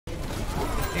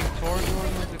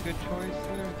good choice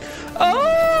there.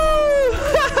 Oh!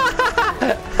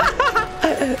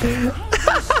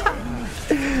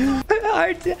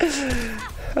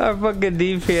 our fucking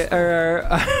DP or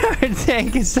our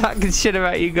tank is talking shit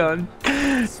about you going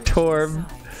Torb.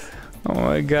 Oh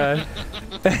my god.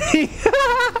 What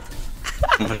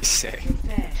do you say?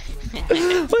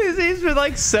 Look, he's been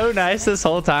like so nice this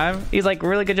whole time. He's like,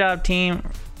 really good job, team.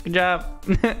 Good job.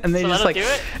 And then So he just let like, him do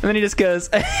it? and then he just goes,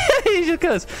 he just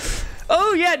goes,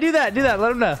 oh yeah, do that,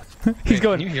 let him know. He's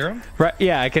going. Can you hear him? Right,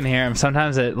 yeah, I can hear him.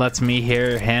 Sometimes it lets me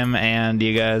hear him and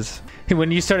you guys.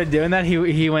 When you started doing that,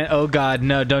 he went, oh god,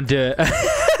 no, don't do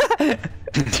it.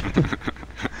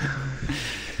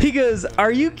 He goes,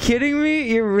 are you kidding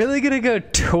me? You're really gonna go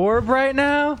Torb right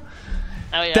now?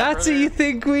 Oh, yeah, That's what you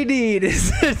think we need is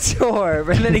a Torb.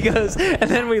 And then he goes, and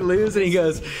then we lose, and he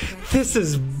goes, this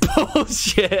is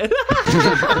bullshit.